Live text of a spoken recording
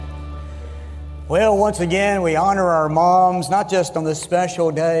Well, once again, we honor our moms, not just on this special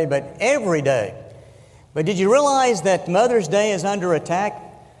day, but every day. But did you realize that Mother's Day is under attack?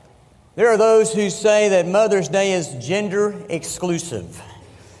 There are those who say that Mother's Day is gender exclusive.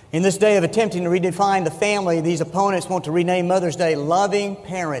 In this day of attempting to redefine the family, these opponents want to rename Mother's Day Loving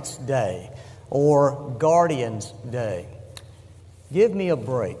Parents Day or Guardians Day. Give me a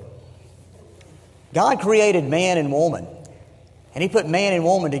break. God created man and woman, and He put man and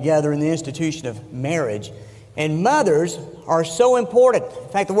woman together in the institution of marriage. And mothers are so important. In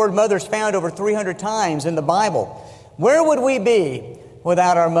fact, the word mother is found over 300 times in the Bible. Where would we be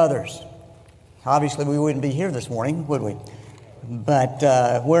without our mothers? Obviously, we wouldn't be here this morning, would we?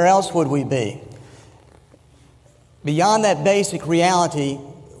 But where else would we be? Beyond that basic reality,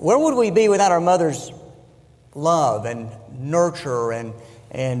 where would we be without our mother's love and nurture and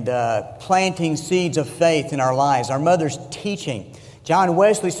planting seeds of faith in our lives, our mother's teaching? John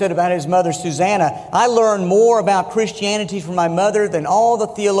Wesley said about his mother, Susanna, "I learned more about Christianity from my mother than all the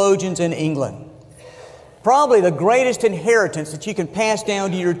theologians in England." Probably the greatest inheritance that you can pass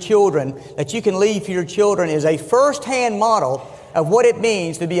down to your children, that you can leave for your children, is a first-hand model of what it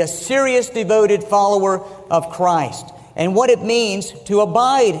means to be a serious, devoted follower of Christ and what it means to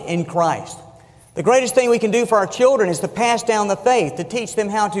abide in Christ. The greatest thing we can do for our children is to pass down the faith, to teach them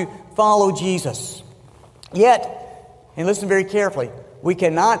how to follow Jesus. Yet, and listen very carefully, we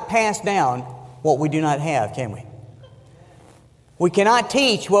cannot pass down what we do not have, can we? We cannot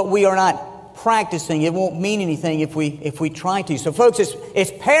teach what we are not practicing. It won't mean anything if we try to. So folks,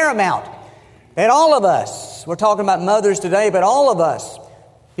 it's paramount that all of us, we're talking about mothers today, but all of us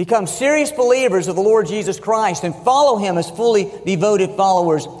become serious believers of the Lord Jesus Christ and follow Him as fully devoted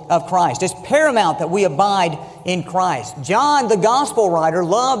followers of Christ. It's paramount that we abide in Christ. John, the gospel writer,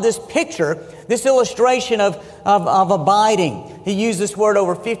 loved this picture, this illustration of abiding. He used this word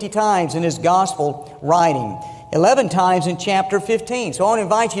over 50 times in his gospel writing, 11 times in chapter 15. So I want to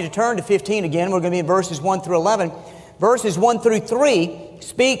invite you to turn to 15 again. We're going to be in verses 1 through 11. Verses 1 through 3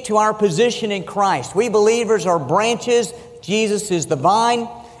 speak to our position in Christ. We believers are branches. Jesus is the vine.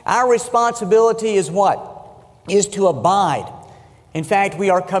 Our responsibility is what? Is to abide. In fact,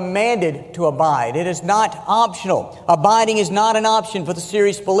 we are commanded to abide. It is not optional. Abiding is not an option for the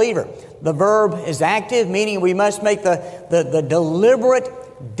serious believer. The verb is active, meaning we must make the deliberate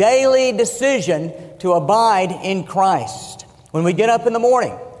daily decision to abide in Christ. When we get up in the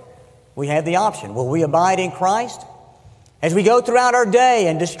morning, we have the option. Will we abide in Christ? As we go throughout our day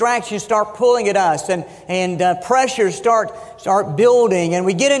and distractions start pulling at us and pressures start building and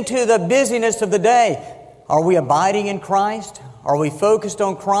we get into the busyness of the day, are we abiding in Christ? Are we focused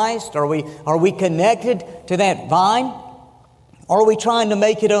on Christ? Are we connected to that vine? Or are we trying to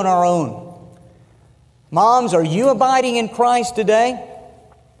make it on our own? Moms, are you abiding in Christ today?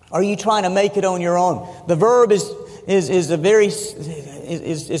 Or are you trying to make it on your own? The verb is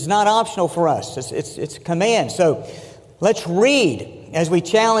not optional for us. It's a command. So let's read as we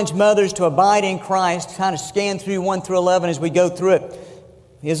challenge mothers to abide in Christ, kind of scan through 1 through 11 as we go through it.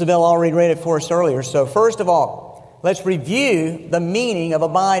 Isabel already read it for us earlier. So first of all, let's review the meaning of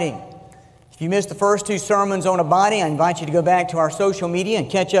abiding. If you missed the first two sermons on abiding, I invite you to go back to our social media and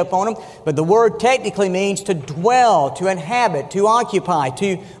catch up on them. But the word technically means to dwell, to inhabit, to occupy,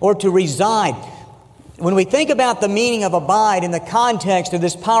 to reside. When we think about the meaning of abide in the context of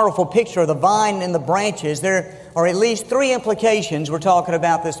this powerful picture of the vine and the branches, there are at least three implications we're talking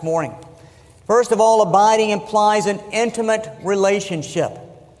about this morning. First of all, abiding implies an intimate relationship.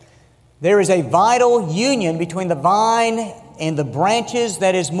 There is a vital union between the vine and the branches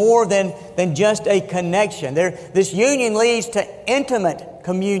that is more than just a connection. This union leads to intimate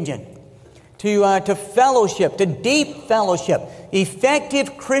communion, to fellowship, to deep fellowship.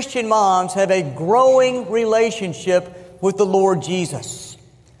 Effective Christian moms have a growing relationship with the Lord Jesus.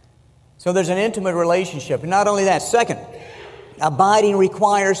 So there's an intimate relationship. And not only that, second, abiding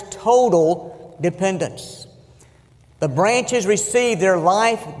requires total dependence. The branches receive their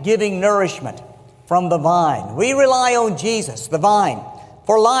life-giving nourishment from the vine. We rely on Jesus, the vine,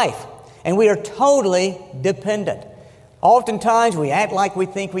 for life, and we are totally dependent. Oftentimes we act like we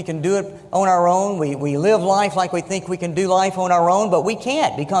think we can do it on our own. We live life like we think we can do life on our own, but we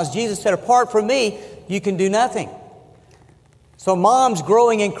can't, because Jesus said, apart from me, you can do nothing. So moms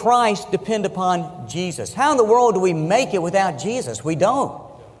growing in Christ depend upon Jesus. How in the world do we make it without Jesus? We don't.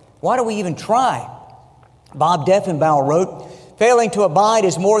 Why do we even try? Bob Deffinbaugh wrote, failing to abide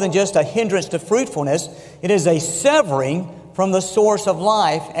is more than just a hindrance to fruitfulness. It is a severing from the source of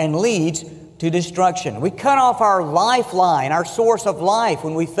life and leads to destruction. We cut off our lifeline, our source of life,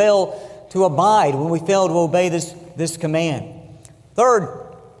 when we fail to abide, when we fail to obey this command.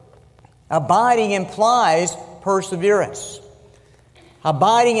 Third, Abiding implies perseverance.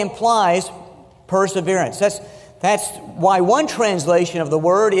 Abiding implies perseverance. That's why one translation of the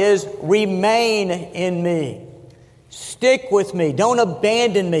word is remain in me. Stick with me. Don't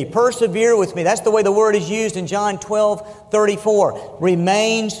abandon me. Persevere with me. That's the way the word is used in John 12:34.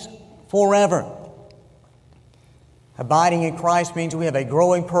 Remains forever. Abiding in Christ means we have a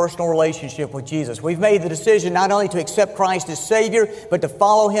growing personal relationship with Jesus. We've made the decision not only to accept Christ as Savior, but to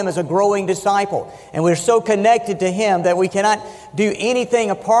follow Him as a growing disciple. And we're so connected to Him that we cannot do anything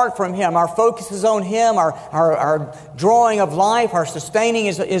apart from Him. Our focus is on Him. Our drawing of life, our sustaining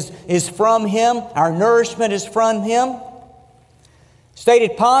is from Him. Our nourishment is from Him.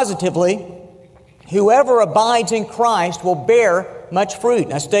 Stated positively, whoever abides in Christ will bear much fruit.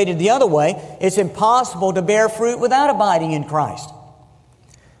 Now, stated the other way, it's impossible to bear fruit without abiding in Christ.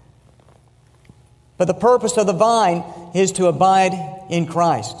 But the purpose of the vine is to abide in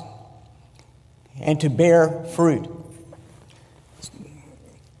Christ and to bear fruit.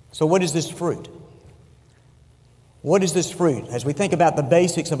 So what is this fruit? What is this fruit? As we think about the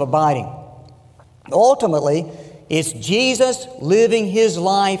basics of abiding, ultimately, it's Jesus living His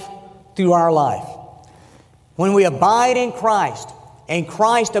life through our life. When we abide in Christ and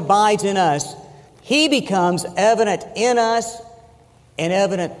Christ abides in us, He becomes evident in us and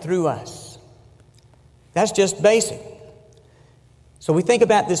evident through us. That's just basic. So we think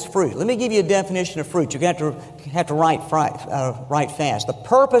about this fruit. Let me give you a definition of fruit. You're going to have to write fast. The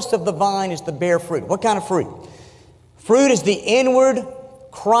purpose of the vine is to bear fruit. What kind of fruit? Fruit is the inward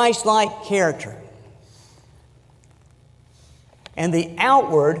Christ-like character and the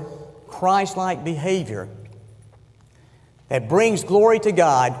outward Christ-like behavior that brings glory to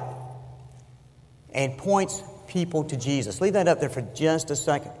God and points people to Jesus. Leave that up there for just a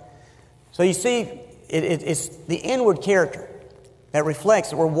second. So you see, it's the inward character that reflects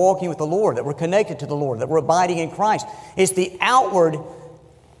that we're walking with the Lord, that we're connected to the Lord, that we're abiding in Christ. It's the outward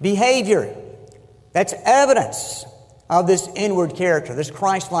behavior that's evidence of this inward character, this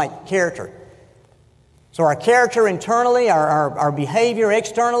Christ-like character. So our character internally, our behavior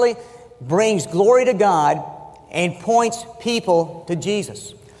externally brings glory to God and points people to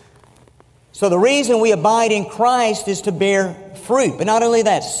Jesus. So the reason we abide in Christ is to bear fruit. But not only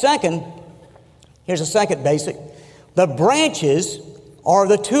that, second, here's a second basic. The branches are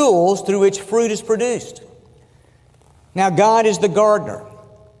the tools through which fruit is produced. Now God is the gardener.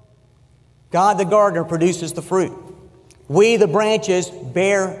 God the gardener produces the fruit. We, the branches,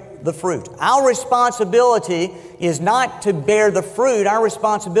 bear the fruit. Our responsibility is not to bear the fruit. Our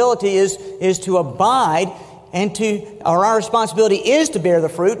responsibility is to abide our responsibility is to bear the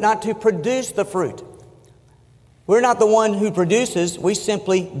fruit, not to produce the fruit. We're not the one who produces, we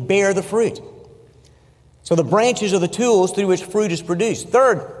simply bear the fruit. So the branches are the tools through which fruit is produced.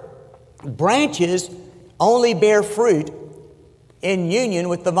 Third, branches only bear fruit in union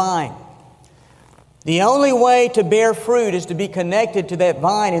with the vine. The only way to bear fruit is to be connected to that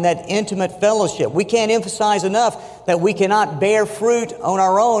vine in that intimate fellowship. We can't emphasize enough that we cannot bear fruit on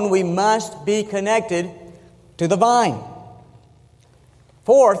our own. We must be connected to the vine.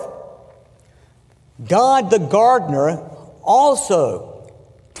 Fourth, God the gardener also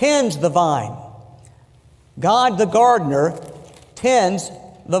tends the vine. God the gardener tends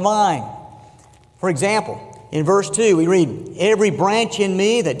the vine. For example, in verse 2 we read, "Every branch in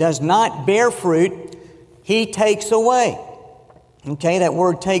me that does not bear fruit, He takes away." Okay, that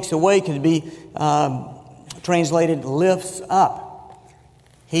word takes away could be translated lifts up.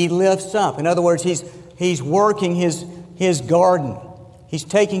 He lifts up. In other words, He's working His garden. He's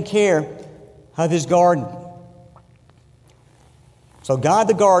taking care of His garden. So God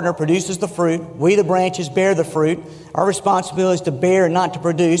the gardener produces the fruit. We the branches bear the fruit. Our responsibility is to bear and not to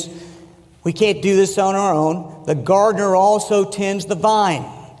produce. We can't do this on our own. The gardener also tends the vine.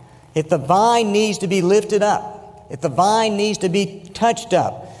 If the vine needs to be lifted up, if the vine needs to be touched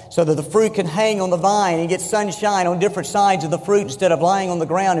up so that the fruit can hang on the vine and get sunshine on different sides of the fruit instead of lying on the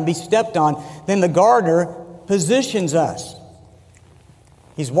ground and be stepped on, then the gardener positions us.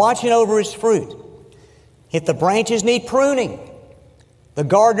 He's watching over His fruit. If the branches need pruning, the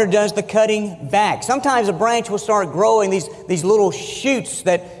gardener does the cutting back. Sometimes a branch will start growing these little shoots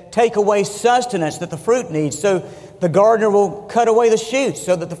that take away sustenance that the fruit needs. So the gardener will cut away the shoots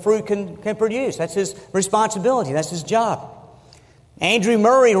so that the fruit can produce. That's his responsibility. That's his job. Andrew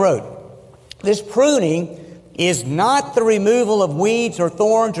Murray wrote, "This pruning is not the removal of weeds or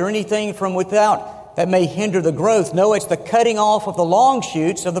thorns or anything from without that may hinder the growth. No, it's the cutting off of the long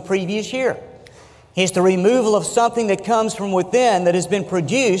shoots of the previous year. It's the removal of something that comes from within that has been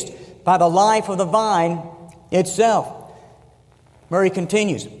produced by the life of the vine itself." Murray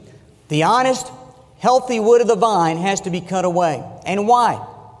continues, The honest, healthy wood of the vine has to be cut away. And why?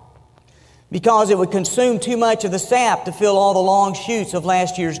 Because it would consume too much of the sap to fill all the long shoots of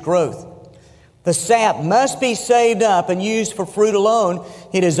last year's growth. The sap must be saved up and used for fruit alone.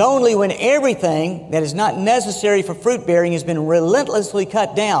 It is only when everything that is not necessary for fruit bearing has been relentlessly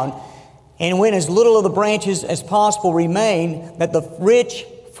cut down, and when as little of the branches as possible remain, that the rich,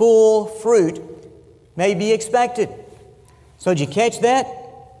 full fruit may be expected. So did you catch that?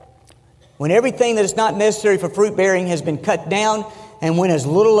 When everything that is not necessary for fruit bearing has been cut down, and when as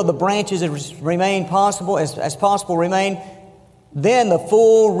little of the branches as possible remain, then the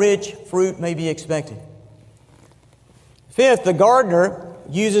full, rich fruit may be expected. Fifth, the gardener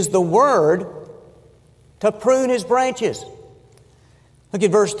uses the Word to prune his branches. Look at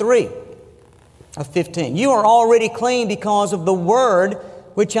verse 3 of 15. You are already clean because of the Word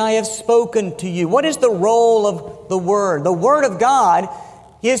which I have spoken to you. What is the role of the Word? The Word of God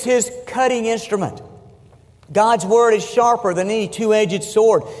is His cutting instrument. God's Word is sharper than any two-edged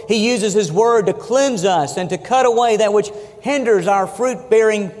sword. He uses His Word to cleanse us and to cut away that which hinders our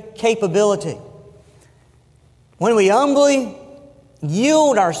fruit-bearing capability. When we humbly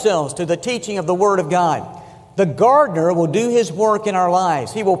yield ourselves to the teaching of the Word of God, the gardener will do his work in our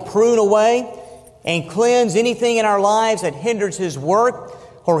lives. He will prune away and cleanse anything in our lives that hinders His work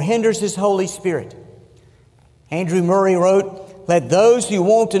or hinders His Holy Spirit. Andrew Murray wrote, "Let those who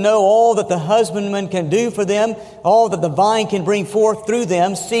want to know all that the husbandman can do for them, all that the vine can bring forth through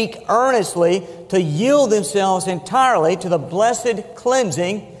them, seek earnestly to yield themselves entirely to the blessed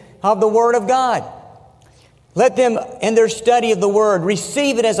cleansing of the Word of God. Let them, in their study of the Word,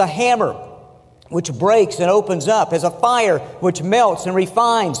 receive it as a hammer which breaks and opens up, as a fire which melts and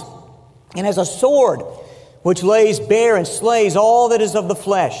refines, and as a sword which lays bare and slays all that is of the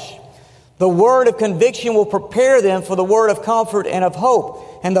flesh. The word of conviction will prepare them for the word of comfort and of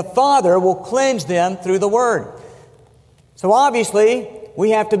hope, and the Father will cleanse them through the Word." So obviously, we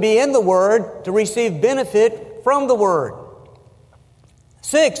have to be in the Word to receive benefit from the Word.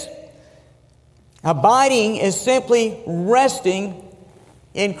 6, abiding is simply resting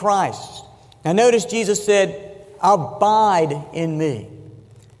in Christ. Now notice Jesus said, "Abide in me."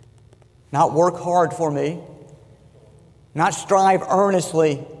 Not work hard for me, not strive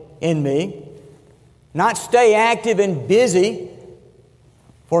earnestly in me, not stay active and busy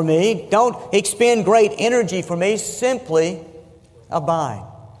for me, don't expend great energy for me, simply abide.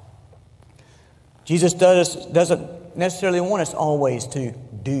 Jesus doesn't necessarily want us always to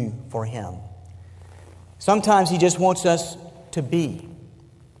do for Him. Sometimes He just wants us to be,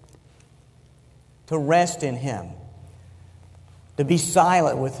 to rest in Him, to be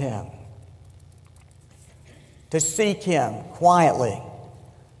silent with Him, to seek Him quietly,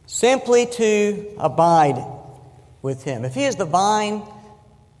 simply to abide with Him. If He is the vine,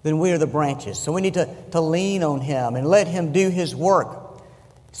 then we are the branches. So we need to lean on Him and let Him do His work.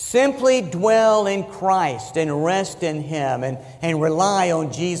 Simply dwell in Christ and rest in Him and rely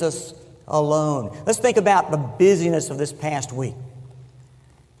on Jesus alone. Let's think about the busyness of this past week.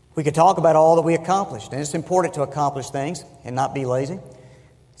 We could talk about all that we accomplished, and it's important to accomplish things and not be lazy.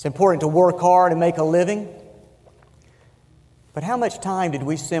 It's important to work hard and make a living. But how much time did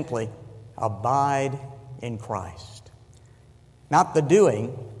we simply abide in Christ? Not the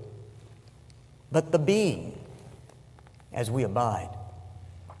doing, but the being as we abide.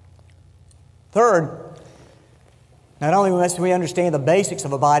 Third, not only must we understand the basics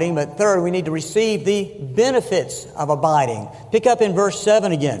of abiding, but third, we need to receive the benefits of abiding. Pick up in verse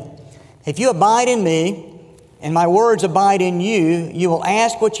 7 again. "If you abide in me, and my words abide in you, you will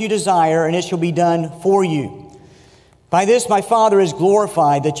ask what you desire, and it shall be done for you. By this my Father is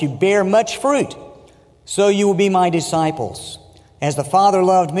glorified, that you bear much fruit, so you will be my disciples. As the Father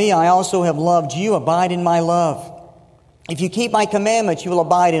loved me, I also have loved you. Abide in my love. If you keep my commandments, you will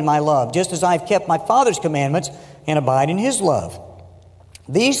abide in my love, just as I have kept my Father's commandments and abide in His love.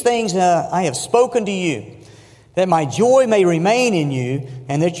 These things I have spoken to you, that my joy may remain in you,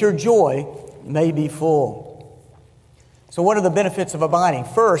 and that your joy may be full." So what are the benefits of abiding?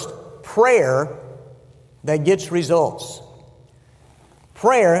 First, prayer that gets results.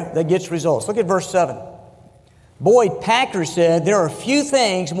 Prayer that gets results. Look at verse 7. Boyd Packer said, "There are few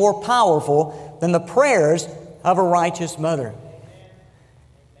things more powerful than the prayers of a righteous mother."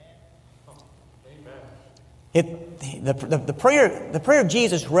 The prayer of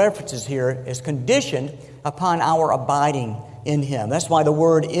Jesus references here is conditioned upon our abiding in Him. That's why the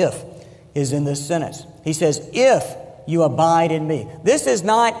word "if" is in this sentence. He says, "If you abide in me." This is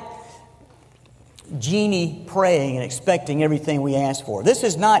not genie praying and expecting everything we ask for. This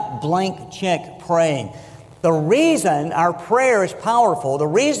is not blank check praying. The reason our prayer is powerful, the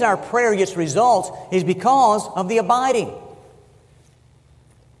reason our prayer gets results, is because of the abiding.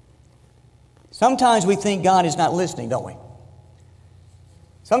 Sometimes we think God is not listening, don't we?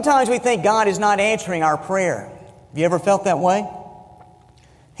 Sometimes we think God is not answering our prayer. Have you ever felt that way?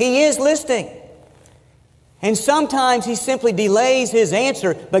 He is listening. And sometimes He simply delays His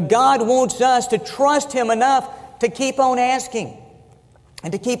answer, but God wants us to trust Him enough to keep on asking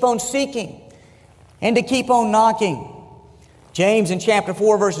and to keep on seeking and to keep on knocking. James in chapter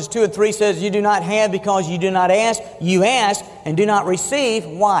 4 verses 2 and 3 says, "You do not have because you do not ask. You ask and do not receive."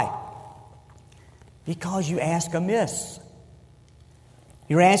 Why? Because you ask amiss.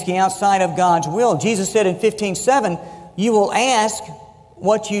 You're asking outside of God's will. Jesus said in 15:7, "You will ask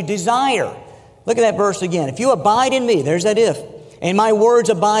what you desire." Look at that verse again. "If you abide in me," there's that if, "and my words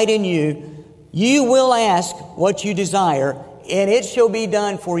abide in you, you will ask what you desire, and it shall be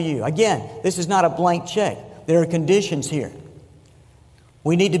done for you." Again, this is not a blank check. There are conditions here.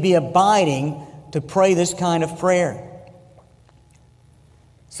 We need to be abiding to pray this kind of prayer.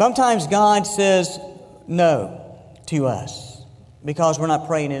 Sometimes God says no to us because we're not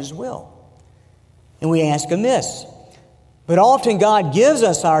praying in His will, and we ask amiss. But often God gives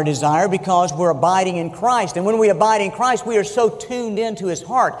us our desire because we're abiding in Christ. And when we abide in Christ, we are so tuned into His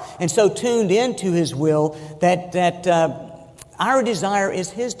heart and so tuned into His will that our desire is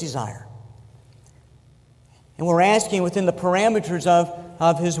His desire. And we're asking within the parameters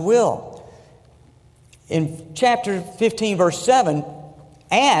of His will. In chapter 15, verse 7,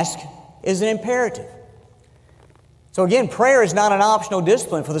 ask is an imperative. So again, prayer is not an optional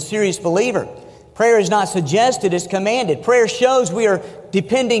discipline for the serious believer. Prayer is not suggested, it's commanded. Prayer shows we are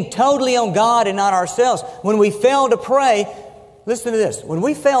depending totally on God and not ourselves. When we fail to pray, listen to this. When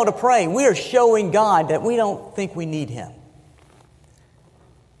we fail to pray, we are showing God that we don't think we need Him.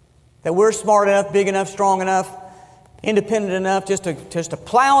 That we're smart enough, big enough, strong enough, independent enough just to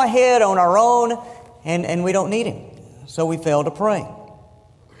plow ahead on our own, and we don't need Him. So we fail to pray.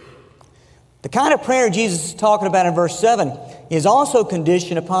 The kind of prayer Jesus is talking about in verse 7 is also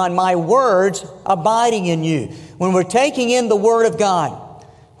conditioned upon my words abiding in you. When we're taking in the Word of God,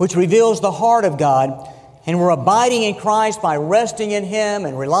 which reveals the heart of God, and we're abiding in Christ by resting in Him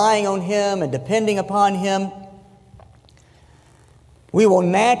and relying on Him and depending upon Him, we will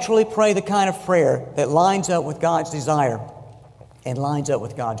naturally pray the kind of prayer that lines up with God's desire and lines up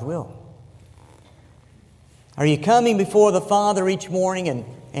with God's will. Are you coming before the Father each morning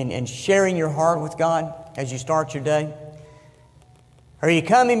and sharing your heart with God as you start your day? Are you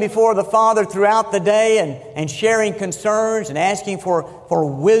coming before the Father throughout the day and sharing concerns and asking for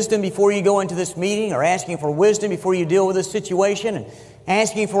wisdom before you go into this meeting, or asking for wisdom before you deal with this situation, and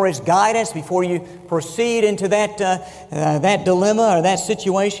asking for His guidance before you proceed into that dilemma or that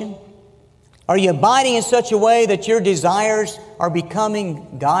situation? Are you abiding in such a way that your desires are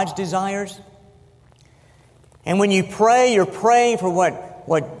becoming God's desires? And when you pray, you're praying for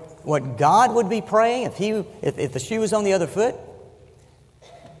what God would be praying if the shoe was on the other foot?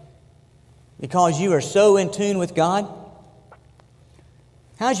 Because you are so in tune with God?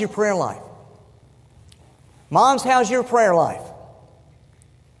 How's your prayer life? Moms, how's your prayer life?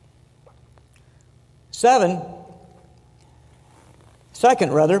 2nd,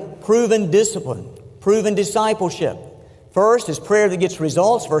 proven discipline, proven discipleship. First is prayer that gets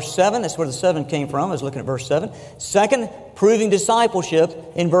results, verse 7. That's where the 7 came from. I was looking at verse 7. Second, proving discipleship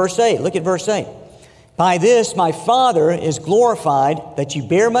in verse 8. Look at verse 8. By this my Father is glorified, that you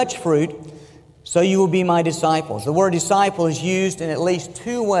bear much fruit, so you will be my disciples. The word disciple is used in at least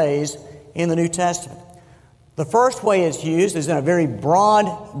 2 ways in the New Testament. The first way it's used is in a very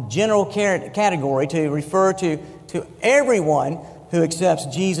broad, general category to refer to everyone who accepts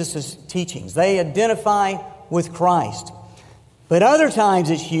Jesus' teachings. They identify with Christ. But other times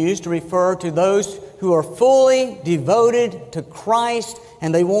it's used to refer to those who are fully devoted to Christ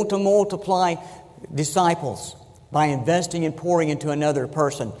and they want to multiply disciples by investing and pouring into another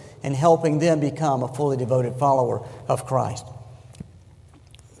person and helping them become a fully devoted follower of Christ.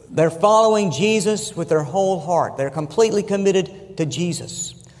 They're following Jesus with their whole heart. They're completely committed to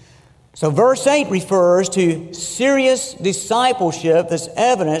Jesus. So verse 8 refers to serious discipleship that's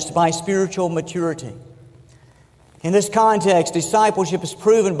evidenced by spiritual maturity. In this context, discipleship is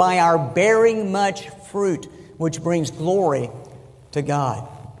proven by our bearing much fruit, which brings glory to God.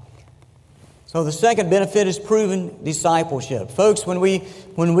 So the second benefit is proven discipleship. Folks, when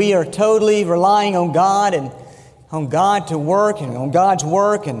we are totally relying on God and on God to work and on God's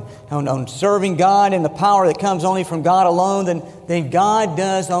work and on serving God and the power that comes only from God alone, then God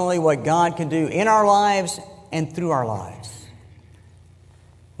does only what God can do in our lives and through our lives.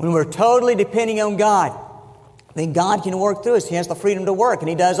 When we're totally depending on God, then God can work through us. He has the freedom to work, and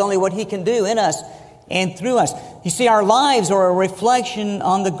He does only what He can do in us and through us. You see, our lives are a reflection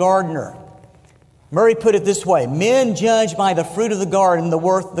on the gardener. Murray put it this way: men judge by the fruit of the garden the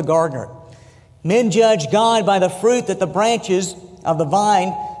worth of the gardener. Men judge God by the fruit that the branches of the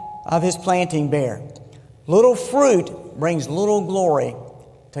vine of His planting bear. Little fruit brings little glory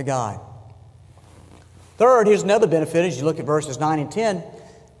to God. Third, here's another benefit as you look at verses 9 and 10.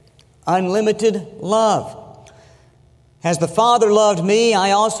 Unlimited love. As the Father loved me,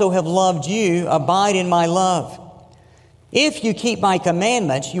 I also have loved you. Abide in my love. If you keep my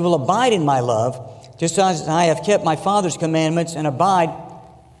commandments, you will abide in my love, just as I have kept my Father's commandments and abide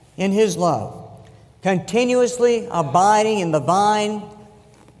in His love. Continuously abiding in the vine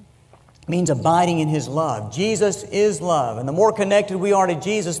means abiding in His love. Jesus is love. And the more connected we are to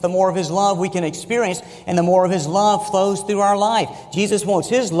Jesus, the more of His love we can experience, and the more of His love flows through our life. Jesus wants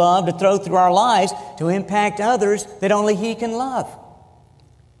His love to flow through our lives to impact others that only He can love.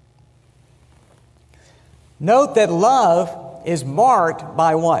 Note that love is marked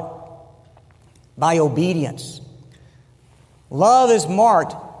by what? By obedience. Love is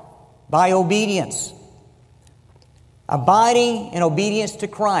marked by obedience. Abiding and obedience to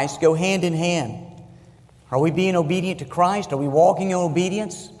Christ go hand in hand. Are we being obedient to Christ? Are we walking in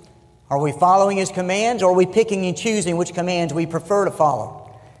obedience? Are we following His commands, or are we picking and choosing which commands we prefer to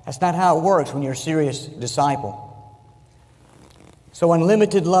follow? That's not how it works when you're a serious disciple. So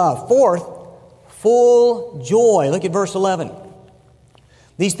unlimited love. Fourth, full joy. Look at verse 11.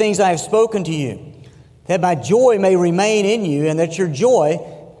 These things I have spoken to you, that my joy may remain in you, and that your joy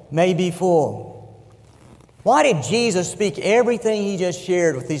may be full. Why did Jesus speak everything He just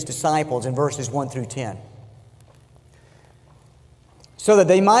shared with these disciples in verses 1 through 10? So that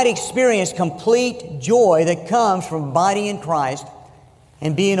they might experience complete joy that comes from abiding in Christ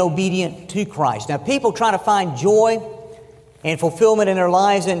and being obedient to Christ. Now, people try to find joy and fulfillment in their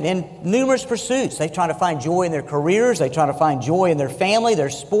lives in numerous pursuits. They try to find joy in their careers. They try to find joy in their family, their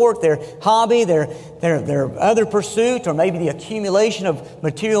sport, their hobby, their other pursuit, or maybe the accumulation of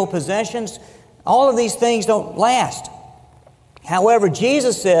material possessions. All of these things don't last. However,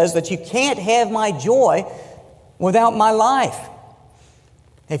 Jesus says that you can't have my joy without my life.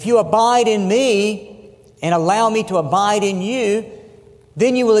 If you abide in me and allow me to abide in you,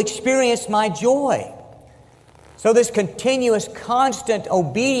 then you will experience my joy. So this continuous, constant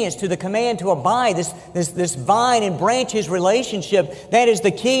obedience to the command to abide, this vine and branches relationship, that is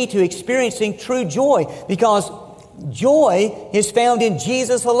the key to experiencing true joy, because joy is found in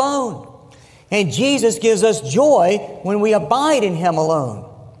Jesus alone. And Jesus gives us joy when we abide in Him alone.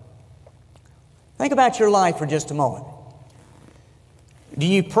 Think about your life for just a moment. Do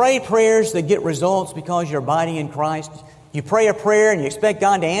you pray prayers that get results because you're abiding in Christ? You pray a prayer and you expect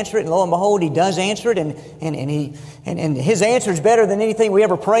God to answer it, and lo and behold, He does answer it, and His answer is better than anything we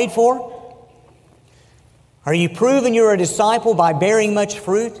ever prayed for? Are you proving you're a disciple by bearing much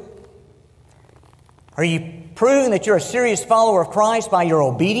fruit? Are you proving that you're a serious follower of Christ by your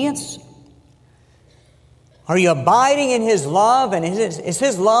obedience? Are you abiding in His love, and is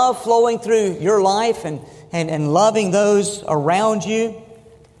His love flowing through your life and loving those around you?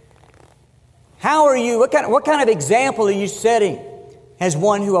 How are you? What kind of example are you setting as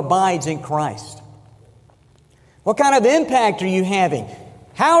one who abides in Christ? What kind of impact are you having?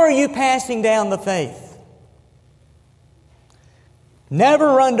 How are you passing down the faith?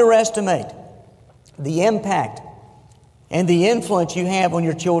 Never underestimate the impact and the influence you have on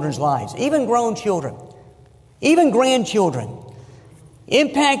your children's lives, even grown children. Even grandchildren.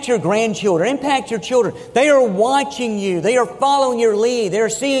 Impact your grandchildren. Impact your children. They are watching you. They are following your lead. They are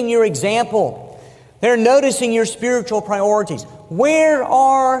seeing your example. They're noticing your spiritual priorities. Where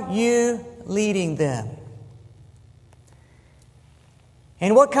are you leading them?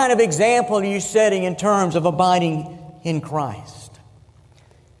 And what kind of example are you setting in terms of abiding in Christ?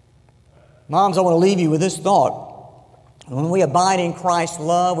 Moms, I want to leave you with this thought. When we abide in Christ's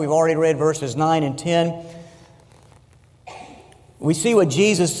love, we've already read verses 9 and 10. We see what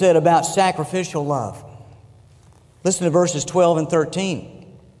Jesus said about sacrificial love. Listen to verses 12 and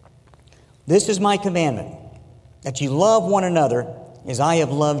 13. This is my commandment, that you love one another as I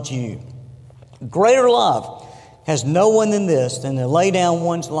have loved you. Greater love has no one than this, than to lay down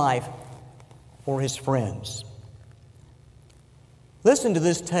one's life for his friends. Listen to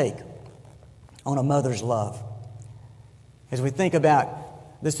this take on a mother's love as we think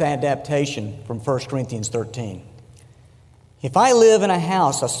about this adaptation from 1 Corinthians 13. If I live in a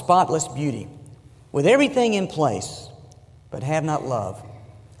house of spotless beauty, with everything in place, but have not love,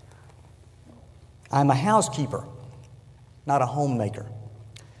 I'm a housekeeper, not a homemaker.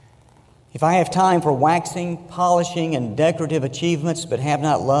 If I have time for waxing, polishing, and decorative achievements but have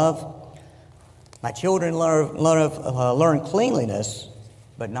not love, my children learn cleanliness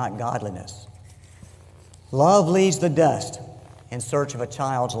but not godliness. Love leaves the dust in search of a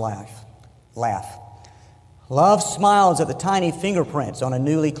child's laugh. Love smiles at the tiny fingerprints on a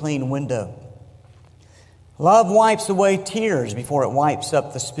newly cleaned window. Love wipes away tears before it wipes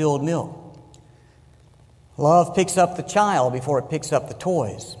up the spilled milk. Love picks up the child before it picks up the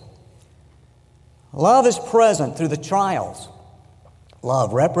toys. Love is present through the trials.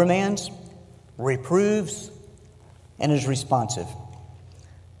 Love reprimands, reproves, and is responsive.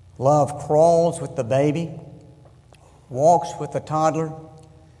 Love crawls with the baby, walks with the toddler,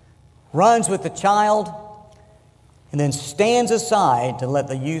 runs with the child, and then stands aside to let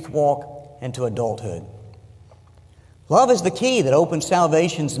the youth walk into adulthood. Love is the key that opens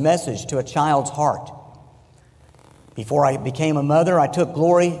salvation's message to a child's heart. Before I became a mother, I took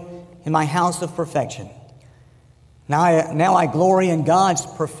glory in my house of perfection. Now I glory in God's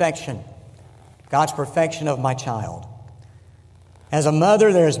perfection of my child. As a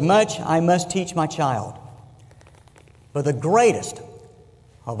mother, there is much I must teach my child. But the greatest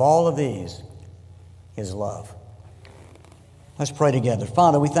of all of these is love. Let's pray together.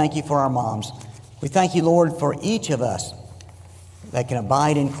 Father, we thank you for our moms. We thank you, Lord, for each of us that can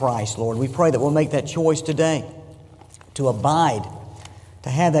abide in Christ, Lord. We pray that we'll make that choice today to abide, to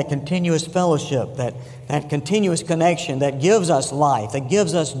have that continuous fellowship, that continuous connection that gives us life, that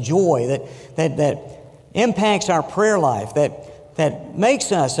gives us joy, that impacts our prayer life, that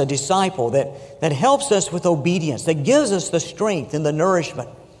makes us a disciple, that helps us with obedience, that gives us the strength and the nourishment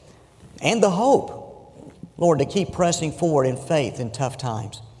and the hope, Lord, to keep pressing forward in faith in tough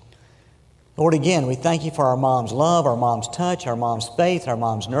times. Lord, again, we thank you for our mom's love, our mom's touch, our mom's faith, our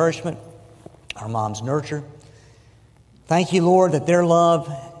mom's nourishment, our mom's nurture. Thank you, Lord, that their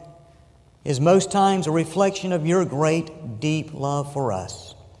love is most times a reflection of your great, deep love for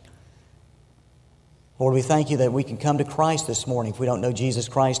us. Lord, we thank you that we can come to Christ this morning if we don't know Jesus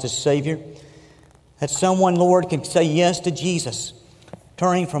Christ as Savior. That someone, Lord, can say yes to Jesus,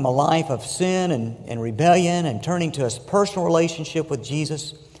 turning from a life of sin and rebellion and turning to a personal relationship with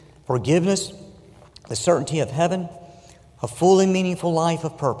Jesus, forgiveness, the certainty of heaven, a full and meaningful life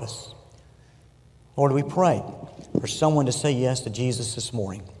of purpose. Lord, we pray for someone to say yes to Jesus this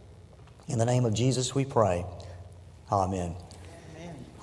morning. In the name of Jesus we pray. Amen.